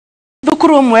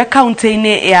Thukuru mwe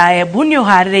kaunti-ini ya Embu ni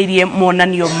uhaririirie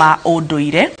monanio ma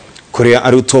unduire kuria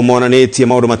arutwo monanetie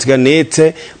maundu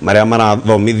matiganite maria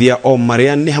marathomithia o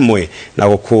maria ni hamwe na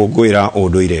gukungwira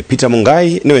unduire. Peter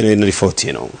Mungai niwe ni ripoti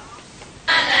ino.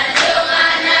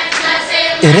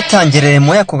 Iritanjire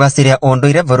imwe ya kugaciria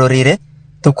unduire bururire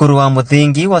thukuru wa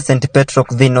muthingi wa St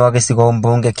Petroc thini wa gicigo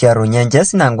mbunge kia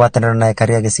Runyenjes na ngwataniro na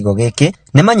ekaria gicigo giki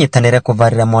ni manyitanire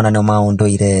kuvarira monanio ma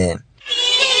unduire.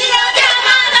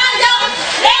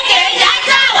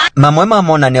 Mamwe ma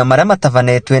monanio maria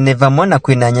matavanetwe ni vamwe na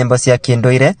kwina nyimbo cia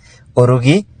kinduire,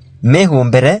 urugi,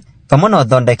 mihumbire, vamwe na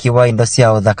uthondeki wa indo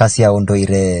cia uthaka cia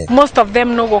unduire. Most of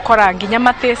them no gukora nginya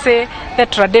matise the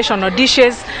traditional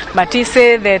dishes,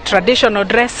 matise the traditional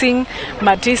dressing,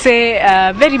 matise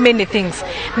very many things.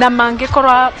 Na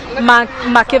mangikorwa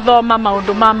makithoma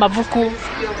maundu ma mavuku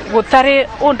gutari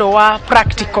undu wa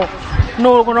practical.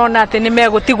 No kunona ati ni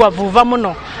megutigwa vuva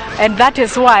muno. And that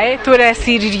is why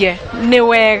tureciririe ni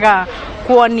wega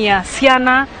kuonia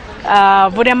ciana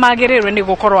vuria magirirwe ni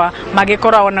gukorwa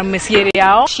magikorwa ona miciiri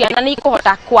yao. Ciana ni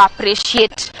kuhota ku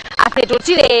appreciate ati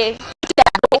tutire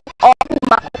o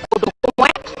kuma kundu kumwe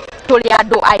tuli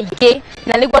andu aingi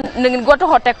na niguo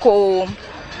tuhote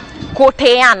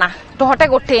kuteana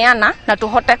na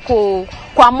tuhote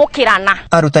kwamukirana.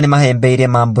 Arutani mahembeirie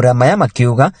mambura maya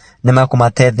makiuga ni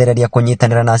makumatethereria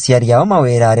kunyitanira na aciari ao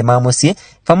mawira ari ma mucii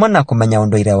vamwe na kumenya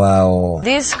unduire wao.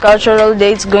 This cultural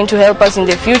day is going to help us in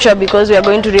the future because we are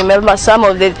going to remember some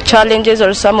of the challenges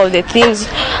or some of the things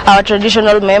our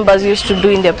traditional members used to do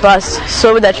in the past,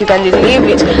 so that we can relive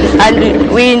it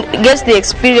and we get the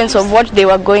experience of what they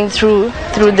were going through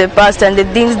the past and the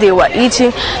things they were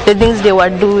eating, the things they were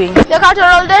doing. The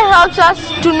cultural day helps us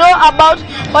to know about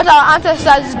what our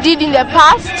ancestors did in the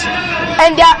past,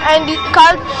 and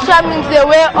culture means the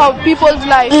way of people's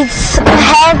lives. It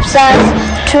helps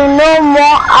us to know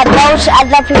more about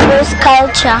other people's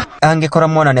culture. Angikora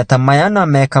monanio ta maya no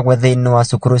mekagwe thiini wa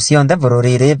cukuru cionthe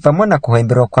bururiri vamwe na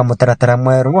kuhembirwo kwa mutaratara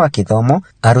mweru wa kithomo,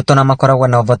 arutwo na makoragwo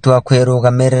na uvoti wa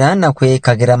kwirugamirira na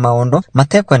kwikagira maundu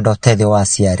matekwenda utethio wa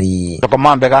aciari.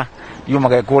 Tokomambega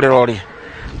yumaga kurirori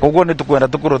uguo ni tukwenda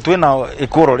tukuru twina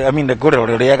ikurori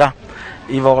ikurori riega.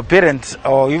 If our parents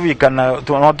or if we can not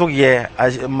to get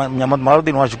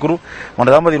Marutin wa shukuru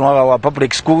Mandamadi wa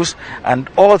public schools and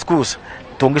all schools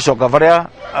tungishoka varia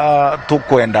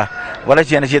tukwenda wala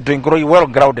ciana cietu inkroi well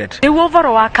grounded. Ni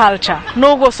uvoro wa culture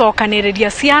no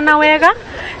gucokaniriria ciana wega,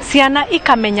 ciana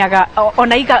ikamenyaga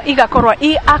ona igakorwa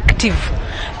active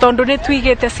tondu ni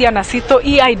twigite ciana cito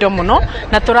idle muno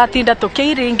na turatinda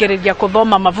tukiiringiriria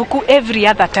kuthoma mavuku every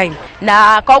other time.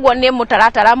 Na koguo ni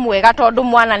mutaratara mwega tondu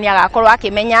mwana ni agakorwa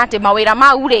akimenya ati mawira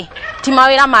mau ri ti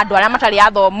mawira ma andu aria matari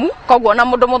athomu, koguo na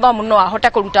mundu muthomu no ahote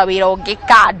kuruta wira ungi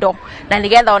kando na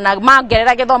nigetha ona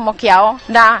mangerera githomo kiao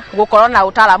na gukorwo na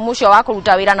utaramu ucio wa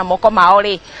kuruta wira na moko mao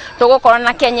ri tugukorwo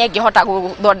na Kenya ingihota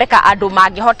guthondeka andu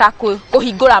mangihota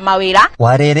kuhingura mawira.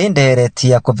 Wariri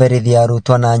nderetia kuverithia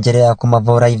arutwo na njira ya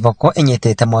kumavora ivoko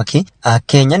inyitite mwaki.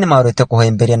 Akenya ni marute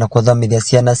kuhemberia na kuthomithia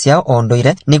ciana ciao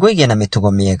unduire niguo igie na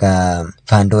mitugo miega.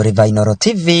 Vandori va Inooro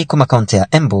TV kuma kaunti ya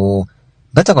Embu.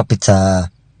 Petroc Premier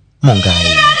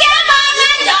Mungai.